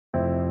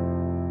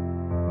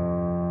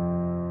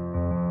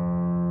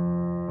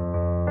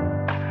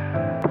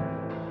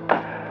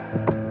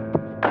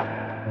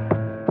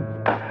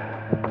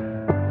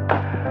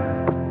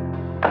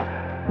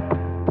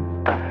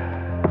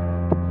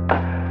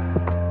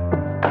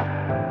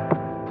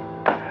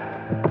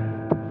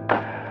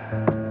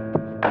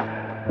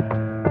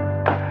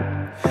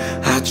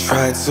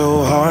Tried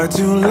so hard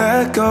to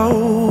let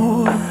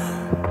go,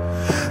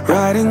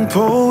 writing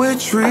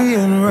poetry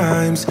and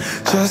rhymes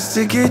just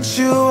to get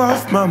you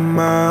off my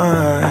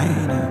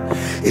mind.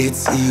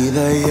 It's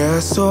either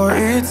yes or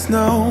it's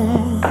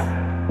no.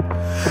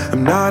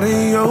 I'm not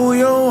a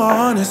yo-yo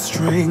on a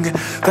string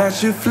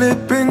that you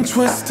flip and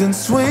twist and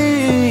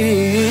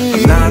swing.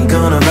 I'm not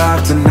gonna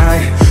vibe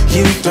tonight.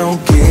 You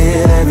don't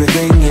get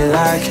everything you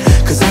like,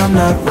 'cause I'm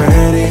not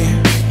ready.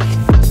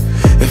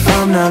 If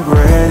I'm not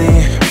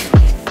ready,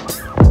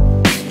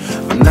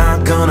 I'm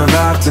not gonna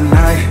vibe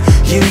tonight.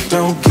 You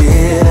don't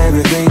get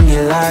everything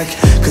you like,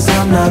 'cause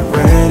I'm not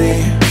ready.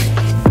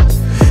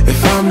 If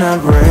I'm not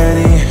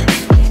ready,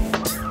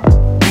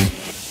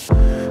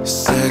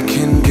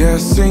 second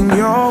guessing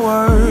your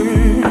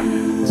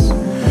words,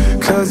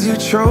 'cause you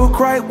choke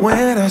right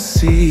when I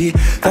see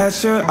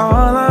that you're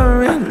all I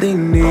really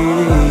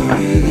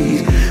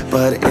need.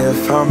 But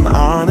if I'm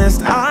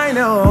honest, I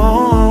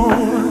know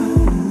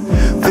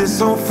this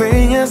whole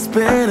thing has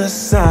been a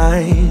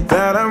sign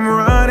that I'm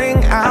running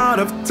out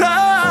of time.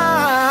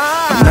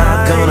 I'm not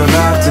gonna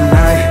vibe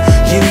tonight.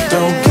 You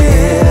don't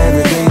get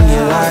everything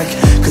you like,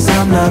 'cause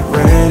I'm not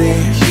ready.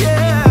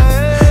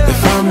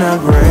 If I'm not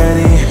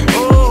ready,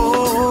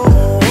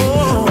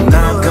 I'm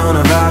not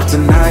gonna vibe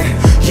tonight.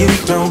 You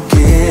don't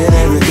get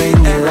everything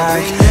you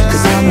like,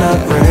 'cause I'm not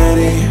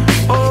ready.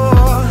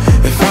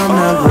 If I'm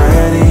not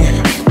ready,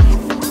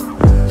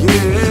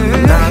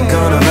 I'm not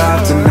gonna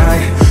vibe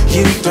tonight.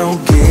 You don't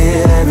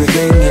get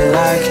everything you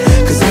like,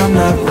 'cause I'm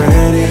not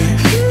ready.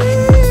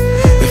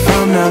 If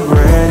I'm not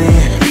ready,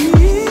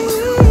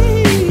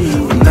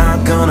 I'm not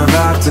gonna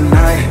vibe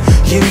tonight.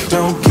 You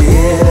don't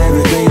get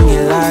everything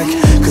you like,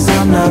 'cause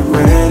I'm not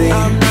ready.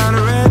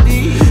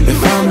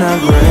 If I'm not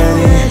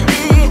ready,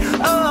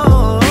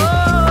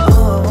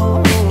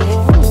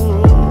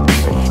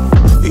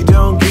 you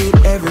don't get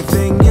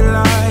everything you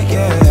like,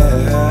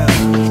 yeah.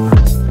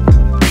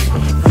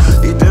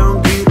 You don't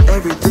get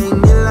everything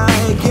you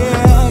like,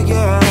 yeah,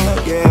 yeah,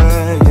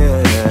 yeah,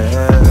 yeah.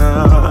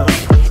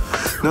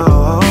 No.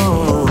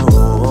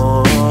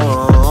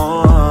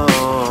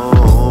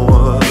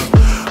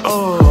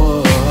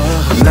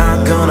 I'm not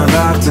gonna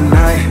vibe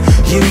tonight.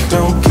 You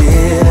don't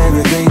get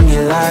everything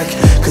you like,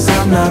 'cause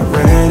I'm not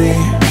ready.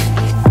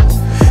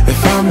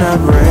 If I'm not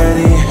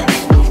ready,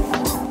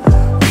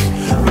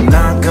 I'm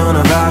not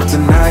gonna vibe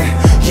tonight.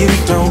 You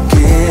don't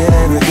get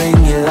everything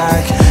you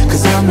like,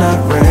 'cause I'm not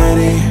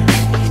ready.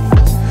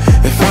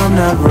 If I'm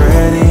not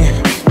ready,